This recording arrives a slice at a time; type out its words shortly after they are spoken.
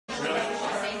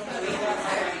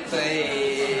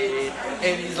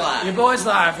And he's live. Your boy's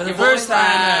live for the first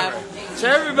time ever. So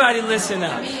everybody listen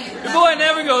up. Your boy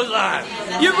never goes live.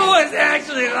 Your boy's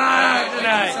actually live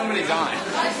tonight. Somebody's on.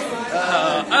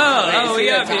 We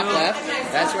got people. Left?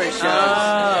 That's where it shows.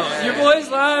 Oh, your boy's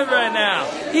live right now.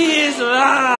 He is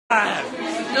live.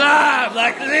 Live,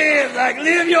 like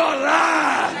live your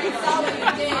life.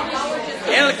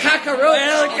 El Cacarote.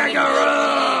 El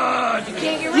Cacarote.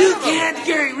 You can't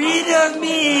get rid of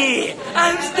me.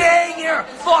 I'm staying here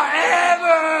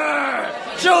forever.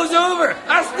 Show's over.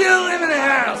 I still live in the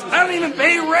house. I don't even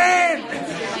pay rent.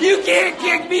 You can't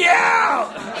kick me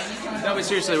out. No, but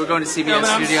seriously, we're going to CBS No,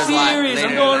 I'm Studios serious.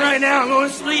 live. I'm going right now. I'm going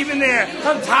to sleep in there.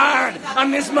 I'm tired. I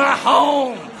miss my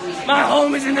home. My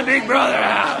home is in the Big Brother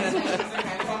house.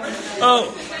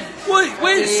 Oh,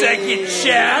 wait a second,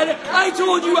 Chad. I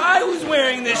told you I was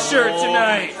wearing this shirt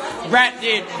tonight. Brad.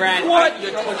 What? I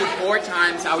told you 4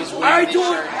 times I was wearing this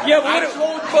shirt. Yeah,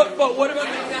 but what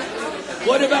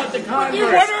about the Converse?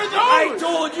 What are those? I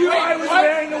told you I was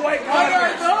wearing the white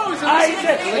Converse. What are those? I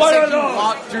said, what are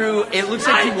those? It looks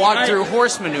like you walked through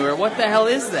horse manure. What the hell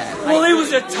is that? Well, it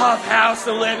was a tough house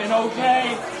to live in,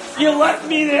 okay? You left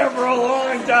me there for a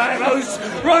long time. I was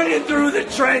running through the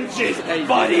trenches,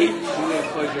 buddy.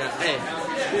 Hey,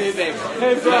 baby.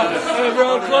 Hey,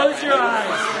 bro, close your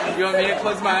eyes. You want me to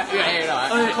close my...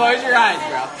 Close your eyes,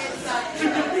 bro.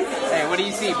 Hey, what do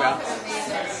you see, bro?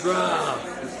 Bro.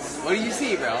 What do you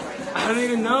see, bro? I don't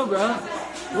even know, bro.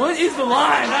 What is the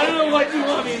line? I don't know what you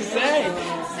want me to say.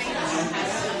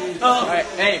 Oh. Right,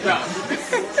 hey, bro.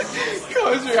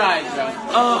 Close your eyes, bro.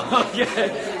 Oh, okay.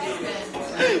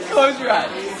 Close your eyes.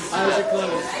 Eyes are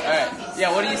closed. Alright.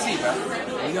 Yeah, what do you see, bro?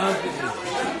 Nothing.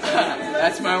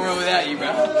 That's my world without you,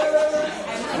 bro.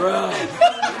 Bro.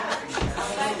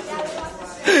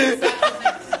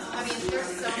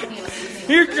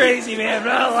 You're crazy, man,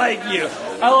 but I like you.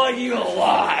 I like you a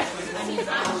lot.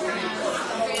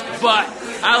 But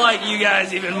I like you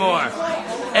guys even more.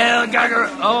 El Gagger.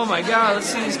 Oh my God, let's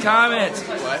see these comments.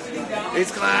 What?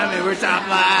 It's climbing, we're top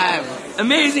 5.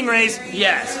 Amazing race,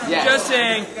 yes. Just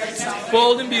saying,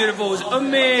 Bold and Beautiful was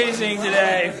amazing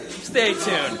today. Stay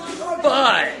tuned.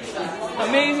 But,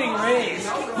 amazing race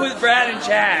with Brad and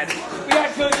Chad. We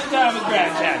got Coach of Time with Brad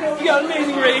and Chad. We got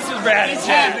Amazing Race with Brad and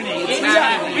Chad.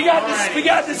 We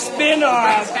got the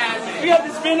spin-off. We got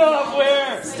the spin-off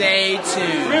where Stay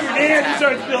tuned. Riverdale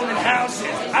starts building houses.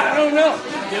 I don't know.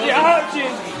 The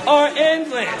options are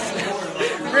endless.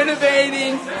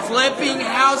 Renovating, flipping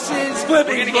houses.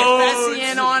 Flipping We're gonna boats. get Bessie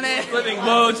in on it. Flipping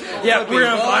boats. Yeah, we're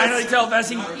gonna finally tell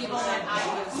Bessie.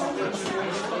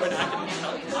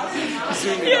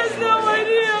 He has no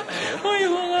idea. Wait,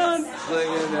 hold on. Look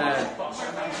at that.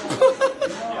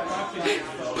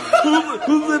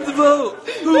 Who flipped the boat?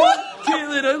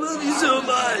 Caitlin, I love you so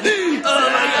much. Oh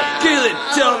my God, Caitlin,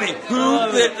 tell me who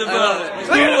flipped the boat?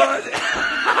 Who was it?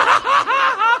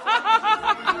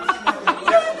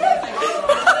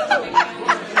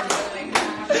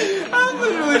 I'm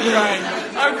literally crying.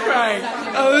 I'm crying.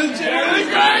 I'm legitimately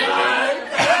crying.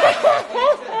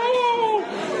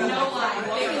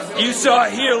 You saw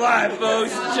it here live,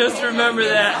 folks. Just remember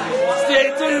that.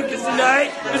 Stay tuned, because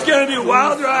tonight is going to be a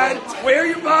wild ride. Wear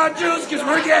your ponchos, because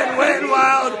we're getting wet and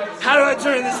wild. How do I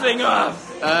turn this thing off?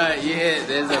 Yeah,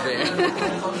 there's up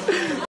here.